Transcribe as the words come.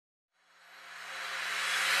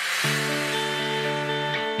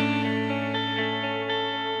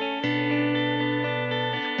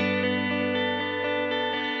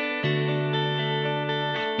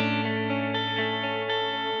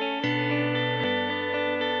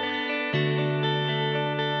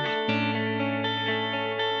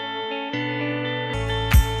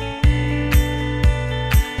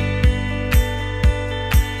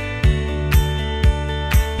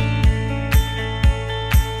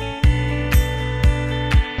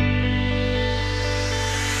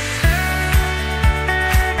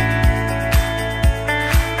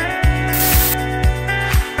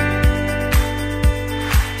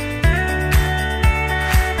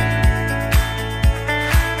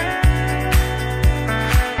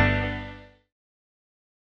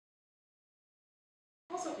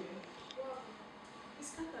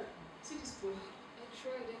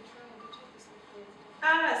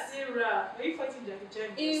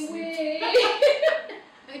anyway.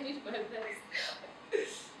 I did my best.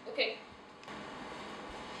 Okay.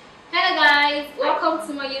 Hello guys, welcome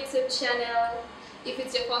to my YouTube channel. If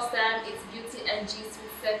it's your first time, it's Beauty and Gist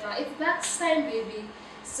with Seta. It's that time, baby.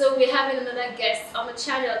 So we're having another guest on the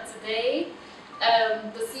channel today.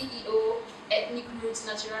 The CEO, Ethnic Roots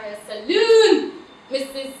Natural Hair Salon,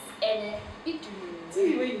 Mrs. Ene.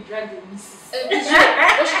 See the way you drag the Mrs.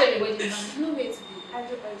 What should I be wedding band? No way to be. I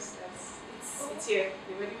don't know. It's here.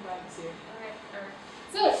 The wedding band is here. Alright.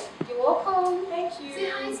 So, you're welcome. Thank you. Say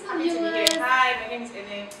hi to Happy to be viewers. here. Hi, my name is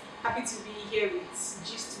Ene. Happy to be here with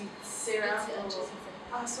Gist with Sarah.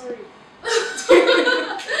 Sorry.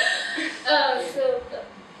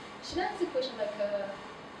 Should I ask a question like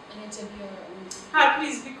an interview Hi,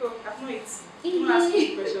 please, because I've not eaten. Don't ask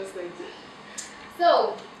me questions like that.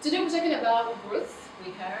 So, today we're talking about growth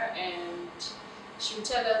with her, and she will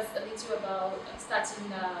tell us a little about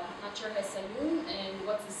starting a natural hair salon and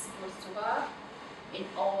what is growth to her in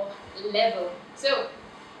all level. So,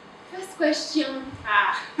 first question.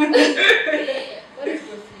 What is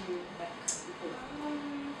growth for you?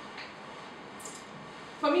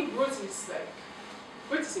 For me, growth is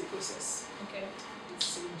a process. Okay.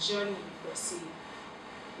 It's a journey per se.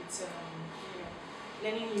 It's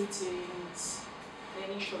learning new things,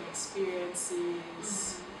 learning from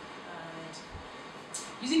experiences, and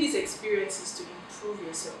using these experiences to improve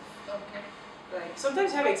yourself. Okay. Like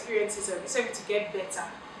sometimes you have experiences and it's able to get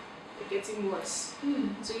better, you're getting worse.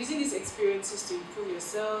 So using these experiences to improve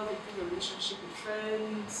yourself, improve your relationship with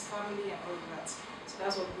friends, family, and all of that. So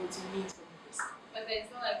that's what growth means for me. But then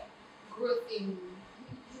it's not like growth in.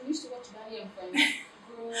 You used to watch Danny and Friends.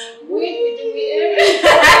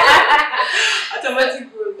 Automatic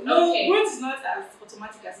growth. No, Okay. growth is not as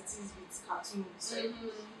automatic as it is with cartoons. Like,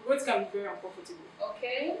 growth can be very uncomfortable.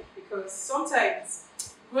 Okay. Because sometimes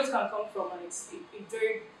growth can come from a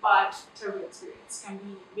very bad, terrible experience. It can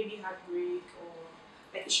be maybe heartbreak or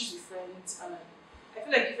like issues with friends. And I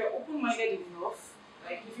feel like if you're open-minded enough,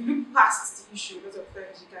 like if you look past the issue a lot of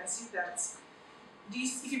times, you can see that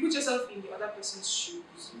if you put yourself in the other person's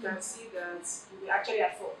shoes, you can see that you were actually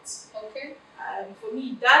at fault. Okay. And for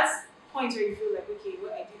me, that's point where you feel like, okay,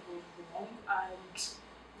 what I did was wrong,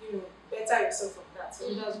 and better yourself from that.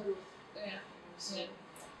 So that's growth. Yeah. So,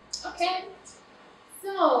 Okay.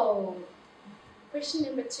 So, question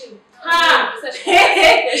number 2.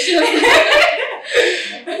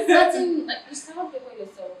 Starting, like, you start before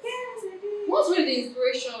yourself. Yes, I did. What's really the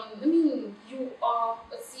inspiration? I mean, you are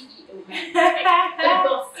a CEO, a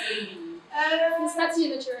boss lady. Starting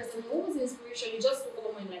your natural hair salon, what was the inspiration? You just woke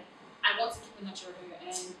up and like, I want to keep a natural hair and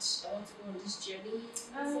I want to go on this journey.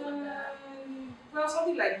 Something like that. Well,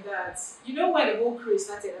 something like that. You know, when the whole craze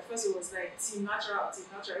started, at first it was like Team Natural,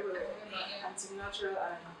 everybody was like, and Team Natural,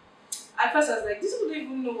 and at first I was like, these people don't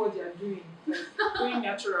even know what they are doing, like going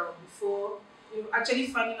natural before actually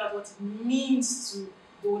finding out what it means to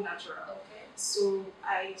go natural. Okay. So when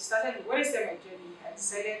I started my journey, I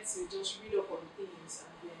decided to just read up on things,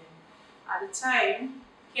 and then at the time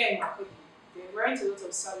here in Makodi, there weren't a lot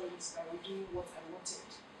of salons that were doing what I wanted.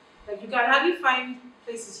 Like you can hardly find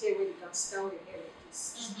places here where you can style your hair like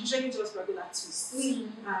this. It's usually just regular twists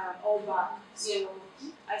and all back. So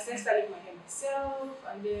I started styling my hair myself,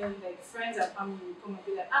 and then like friends and family would come and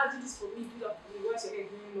be like, do this for me, do that for me. Why is your hair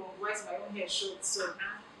growing long? Why is my own hair short? So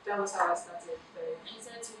that was how I started. And you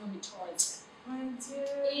started to know the choice. My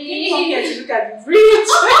dear, you didn't come here to look at the bridge.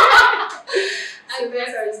 So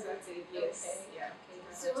that's how I started. Yes. Okay. Yeah.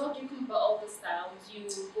 So how do you come about all the styles? You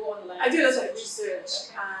go online? I do a lot of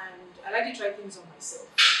research, and I like to try things on myself.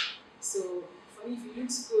 So for me, if it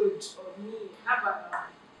looks good on me, how about now?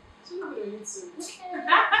 So look good on YouTube. Just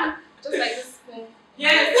like this spoon.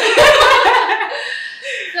 Yes.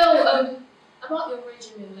 So about your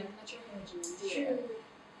regimen, like natural hair regimen.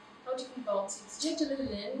 How do you come about it? Did you actually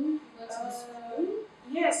learn? Go to school?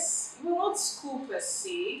 Yes. Well, not school per se.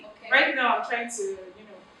 Okay. Right now, I'm trying to,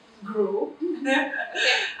 grow.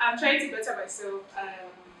 I'm trying to better myself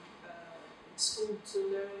in school to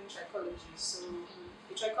learn trichology. So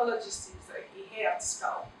a trichologist is like a hair and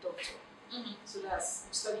scalp doctor. So I'm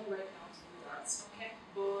studying right now to do that. Okay.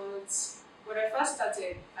 But when I first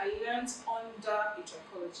started, I learned under a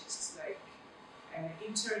trichologist, like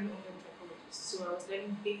intern under a trichologist. So I was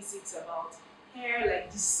learning basics about hair,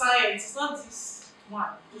 like the science. It's not this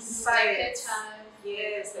one, the science.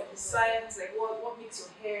 Yes, like the science, like what makes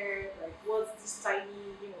your hair, like what's this tiny,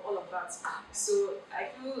 all of that. So I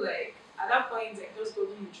feel like at that point, I just got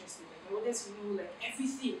really interested. Like I wanted to know like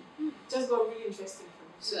everything. Just got really interesting for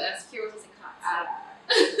me. So as curious as a cat.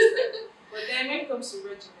 But then when it comes to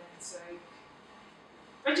regimens, like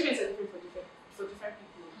regimens are different for different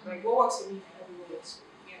people. Like what works for me might not be what works for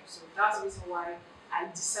you. Yeah. So that's the reason why I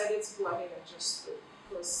decided to go ahead and just do,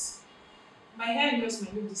 because my hair and yours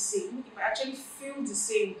might look the same. It might actually feel the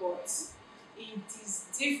same, but it is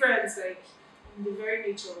different, like in the very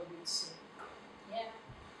nature of it. So Yeah.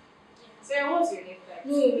 so what's your name like?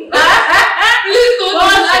 No. Please don't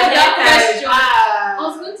ask that question. I Ah.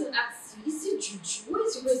 was going to ask you, is it juju? Why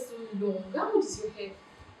is your hair so long? How old is your hair?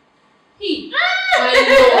 Hey, my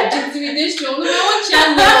lord, intimidation. No, I want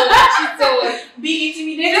channel. She told. Be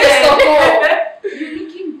intimidated. First of all, you're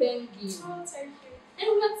looking banging. Oh, thank you. And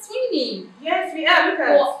we're twinning. Yes, we are. Look at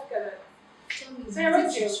Well, look at that. Tell me, is Sarah, it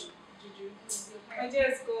what's your juju? juju? My dear,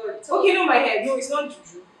 it's good. Okay, no, my hair. No, it's not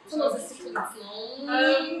juju. It's Tell not us the juju. secret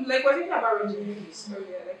now. Like we're thinking about regimen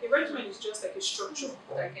earlier. Like a regimen is just like a structure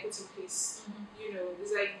that you put in place. You know,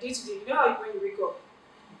 it's like day to day. You know how when you wake up,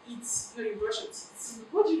 you eat, you know, you brush your teeth.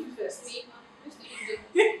 What do you do first?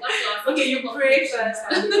 Okay, you pray first,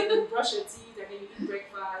 and then you brush your teeth, and then you eat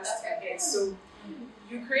breakfast. Okay, so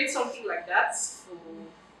you create something like that for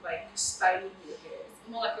like styling your hair.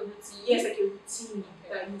 More like a routine. Yes, like a routine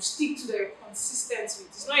that you stick to, that you're consistent with.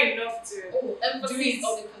 It's not enough to Emphasis do it.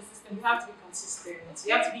 on the consistent. You have to be consistent.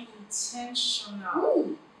 You have to be intentional.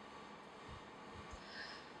 Ooh.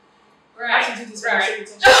 You have to do this Right. very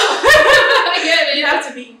intentional. I get it. You have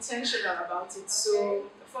to be intentional about it. So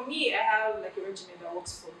for me, I have like a regimen that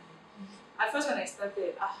works for me. At first, when I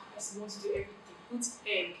started, I just want to do everything. Put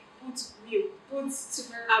egg, put milk, put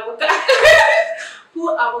avocado,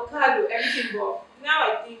 put avocado, everything. But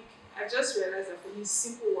now I think I just realized that for me,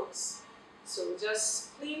 simple works. So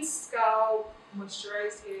just clean scalp,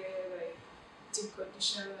 moisturized hair, like deep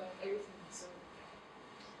conditioner, everything. So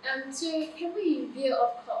So can we veer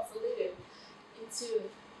off course a little into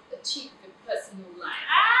achieve the personal life?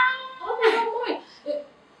 Oh my god!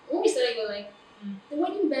 When we started, you're like, the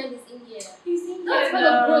wedding band is in here. That's part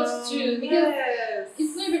of growth too, because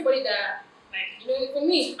it's not everybody that, like, you know, for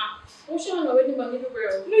me, I'm showing my wedding band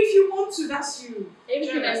everywhere. no, if you want to, that's you.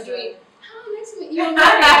 Everything I'm Just doing. Hi, nice to meet you. I'm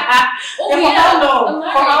married. Oh for yeah, how long?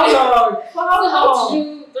 I'm For how married. long? For how So how long? did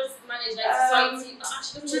you just manage like society? She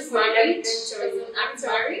doesn't look Truthfully, married. She let me tell you, doesn't let me act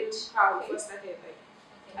tell you married. how it first started. Like,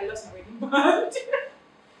 I lost my wedding band.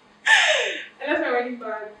 I lost my wedding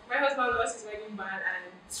band. My husband lost his wedding band,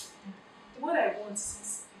 and what I want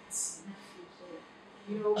is expensive.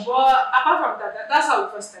 You know, but apart from that, that's how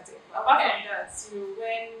we first started. But apart from that, you know,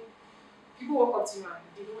 when people walk up to you and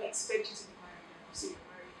they don't expect you to be married, and you say you're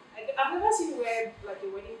married. I've never seen where like a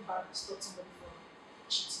wedding band will stop somebody from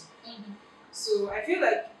cheating. So I feel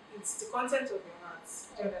like it's the content of your heart.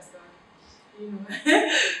 Do you understand? You know,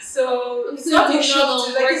 so it's not enough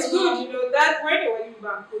to, like, it's good, you know, that when a wedding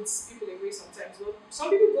band puts people away sometimes. Well, some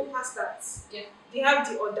people go past that. Yeah. They have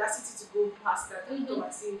the audacity to go past that and come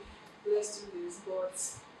and say, let's do this. But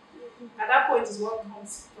at that point is what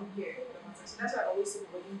comes from here. So that's why I always say the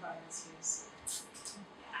wedding band is here.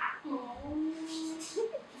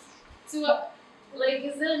 So, like,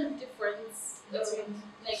 is there a difference, like,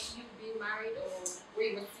 you being married or were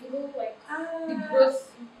you single, like, the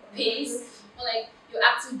growth pace, or like, you're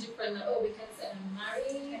acting different, like, oh, because I'm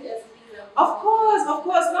married, there's something like Of course,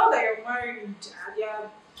 now that you're married, there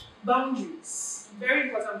are boundaries, very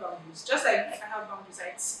important boundaries. Just like I have boundaries, I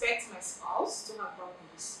expect my spouse to have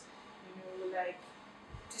boundaries. You know, like,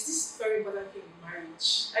 there's this very important thing in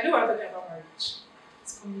marriage. I know what I'm talking about marriage.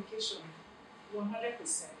 It's communication.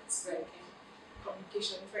 100%. Like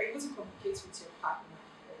communication. If you're able to communicate with your partner,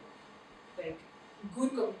 like good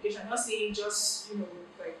communication, not saying just, you know,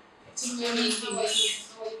 like explaining things.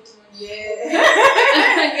 Yeah.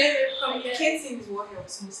 Communicating is what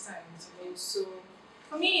helps most times, you know. So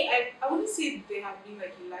for me, I wouldn't say there have been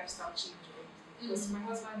like a lifestyle change or anything, because my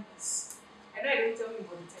husband is, I know I don't tell him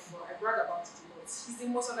all the time, but I brag about it a lot. He's the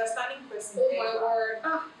most understanding person Oh ever. my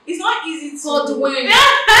word. It's not easy to God win.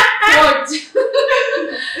 God.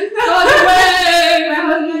 God win. My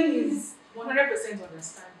husband is 100%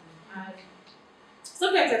 understanding, and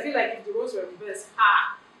sometimes I feel like if the roles were reversed,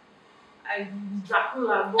 I'm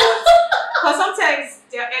Dracula, but because sometimes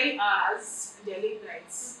there are early hours and there are late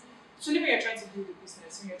nights. Especially when you're trying to build a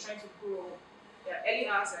business, when you're trying to grow, there are early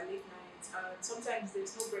hours and late nights, and sometimes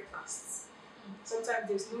there's no breakfast. Sometimes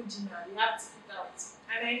there's no dinner, you have to eat out.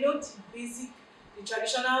 And I know the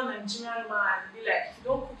traditional Nigerian man be like, if you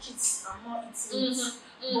don't cook it, I'm not eating it.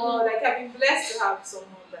 But like, I've been blessed to have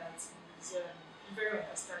someone that is very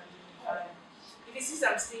understanding. And if he sees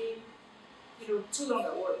I'm staying, you know, too long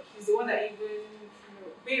at work, he's the one that even, you know,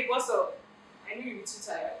 babe, what's up? I know you'll be too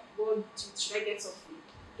tired. Should I get some food?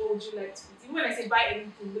 what would you like to eat? Even when I say buy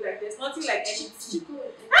anything, be like, there's nothing like anything.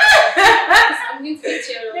 I'm going to eat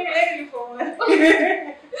your Let me look for one.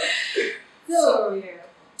 So, So yeah.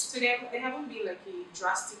 So they haven't been like a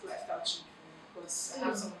drastic lifestyle change for me because I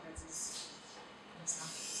have someone that is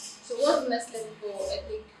understanding. so what's the next level for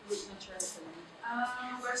ethnic root natural salon?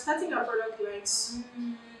 We're starting our product line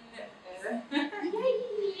soon.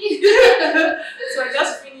 Yay! So I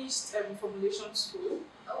just finished formulation school.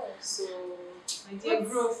 Oh, So my dear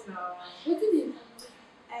growth now. what did you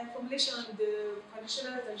And formulation, the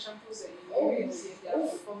conditioners and shampoos that Oh, you use, they are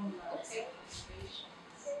formulas. okay.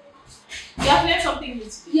 You have learned something new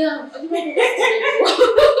today. Yeah, I don't know.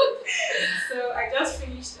 So I just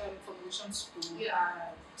finished formulation school.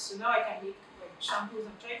 Yeah. So now I can make like shampoos.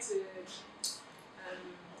 I'm trying to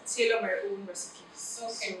tailor my own recipes.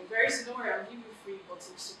 Okay. So very soon, don't worry, I'll give you free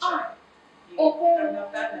bottles to try. Yeah, Okay. I'm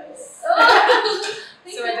not that nice. So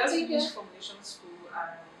I just finished formulation school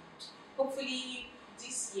and hopefully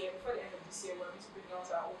this year, before the end of this year, we're going to bring out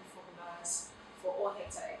our own formulas for all hair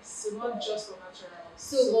types. So not just for naturals.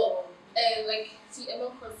 So like, see, I'm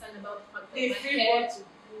not concerned about the fact that they my free hair bottle.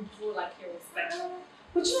 would grow like hair was like.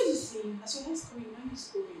 But you know the thing, as your hair's coming, mine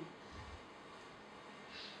is going.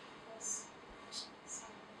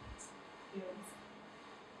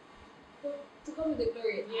 To come with the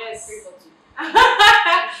glory, Yes. free bottle.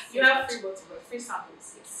 You have free bottles, but free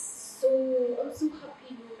samples. Yes. So I'm so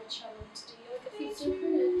happy you were my channel today. Like, I feel so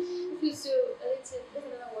good. I feel so elated. That's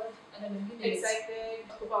another word. And I'm giving Excited.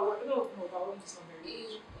 Overwhelmed. No, overwhelmed is not very it.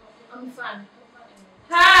 good. I'm a fan.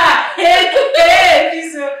 Ha! Hey,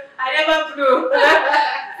 so I never flew.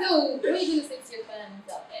 So, what are you going to say to your fans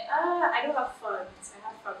out there? I don't have fun. I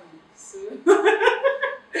have family. So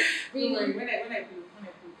Really? don't worry, when I blew.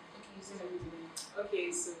 Okay, you say that.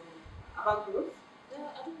 Okay, so about growth. Yeah,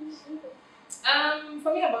 I don't know.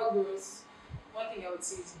 For me about growth, one thing I would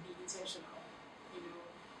say is be intentional. You know,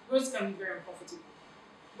 growth can be very uncomfortable.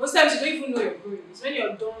 Most times you don't even know you're growing. It's when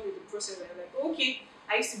you're done with the process and you're like, okay,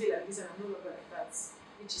 I used to be like this and I'm no longer like that,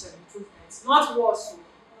 which is an improvement. Not worse.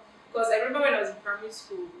 Because I remember when I was in primary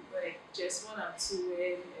school, like just 1 and 2,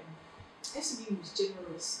 and I used to be most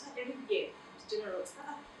generous. Every year, most generous.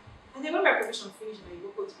 And then when my probation finished and I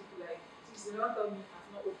woke up to people like, please do not tell me I've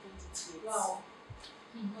not opened it yet. Wow.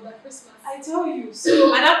 For that Christmas. I tell you.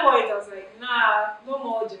 So at that point, I was like, nah, no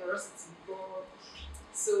more generosity. But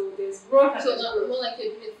so there's growth and So there's not growth. more like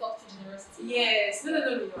you're doing fuck to generosity. Yes. No.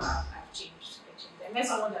 I've changed. I met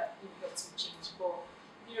someone that really helped me change. But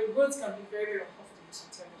you know, growth can be very, very uncomfortable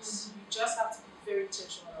sometimes. You just have to be very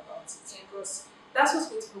intentional about it because that's what's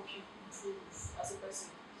going to help you improve as a person.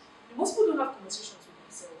 And most people don't have conversations with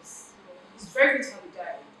themselves. You know, it's very good to have a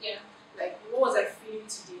diary. Yeah. Like, what was I feeling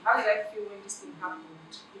today? How did I feel when this thing happened?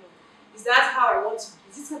 You know, is that how I want to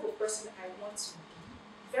be? Is this type of person I want to be?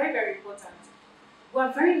 Very, very important. We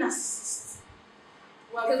are very narcissist.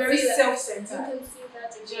 We are very You self-centered. can see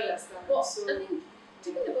that Do you understand? But So, I think,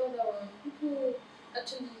 talking about that one, people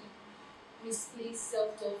actually misplace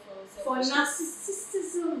self-love for for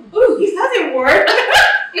narcissism. Ooh, is that a word?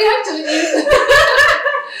 It actually is.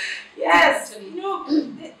 Yes. Actually. You know,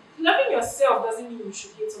 loving yourself doesn't mean you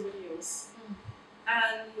should hate somebody else.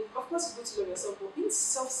 And of course, you go to love yourself, but being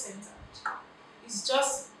self-centered is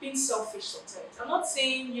just being selfish sometimes. I'm not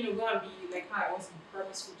saying, you know, go and be like how I was in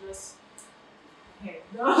primary school, just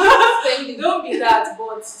don't be that,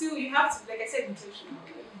 but still you have to, like I said, intentional.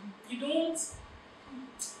 You don't.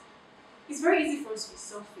 It's very easy for us to be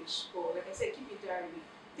selfish, but like I said, keep it diary.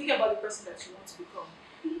 Think about the person that you want to become.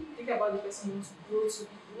 Think about the person you want to grow to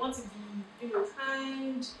be. You want to be, you know,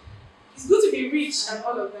 kind. It's good to be rich and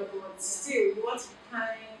all of that, but still, you want to be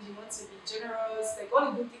kind, you want to be generous, like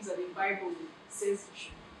all the good things that the Bible says you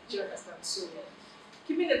should be. Do you understand? So,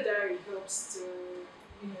 keeping a diary helps to,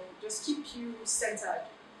 you know, just keep you centered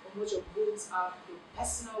on what your goals are, your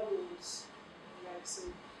personal goals in life. So,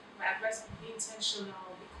 my advice is be intentional,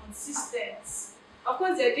 be consistent. Of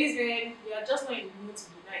course, there are days when we are just not in the mood to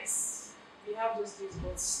be nice. We have those days,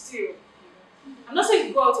 but still, I'm not saying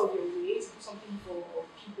you go out of your way to do something for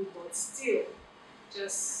people, but still,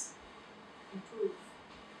 just improve.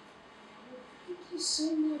 Thank you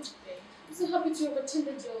so much, babe. I'm so happy to have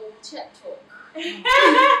attended your TED talk.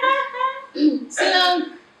 So,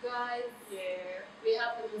 guys, we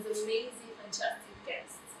have the most amazing, fantastic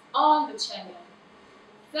guests on the channel.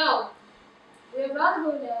 So, we're about to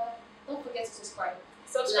go now. Don't forget to subscribe.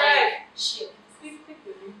 Like, share. Please click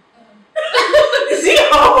the link. Is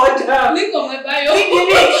it all done? Link on my bio. Click the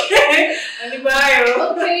link on the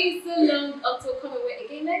bio. Okay, so long. Until come away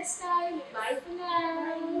again next time. Bye for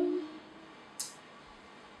now.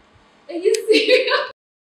 Are you serious?